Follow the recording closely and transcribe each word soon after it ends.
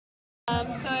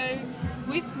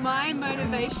if my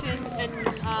motivation and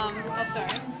oh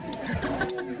sorry.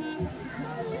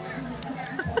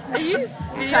 Are you?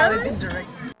 Charlie's in direct.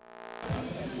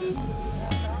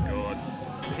 God,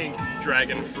 pink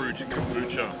dragon fruit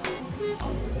kombucha.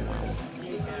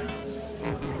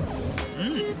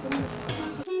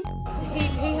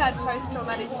 He had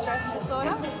post-traumatic stress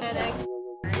disorder and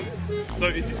So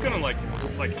is this gonna like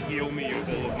heal me of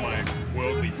all of my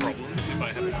worldly problems if I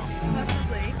have enough?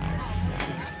 possibly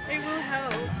it will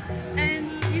help.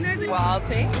 And you know the wild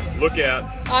thing? Look out!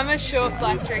 I'm a short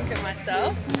black drinker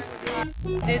myself.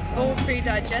 It's all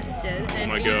pre-digested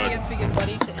and easier for your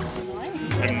body to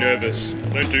assimilate. I'm nervous.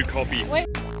 Don't do coffee. Wait.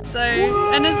 So,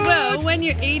 and as well, when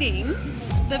you're eating,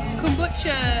 the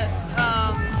kombucha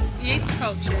yeast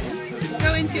cultures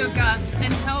go into your gut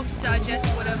and help digest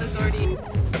whatever's already.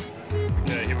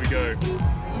 Okay, here we go.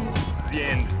 This is the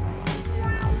end.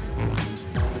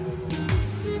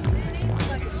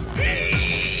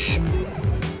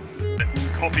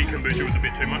 Coffee kombucha was a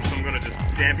bit too much, so I'm going to just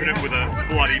dampen it with a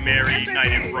Bloody Mary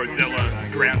native Rosella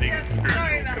grounding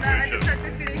spiritual kombucha.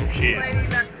 Cheers.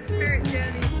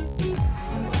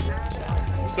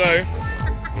 So,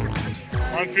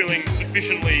 I'm feeling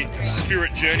sufficiently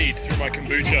spirit journeyed through my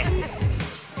kombucha.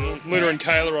 Luna and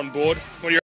Kayla on board. What do you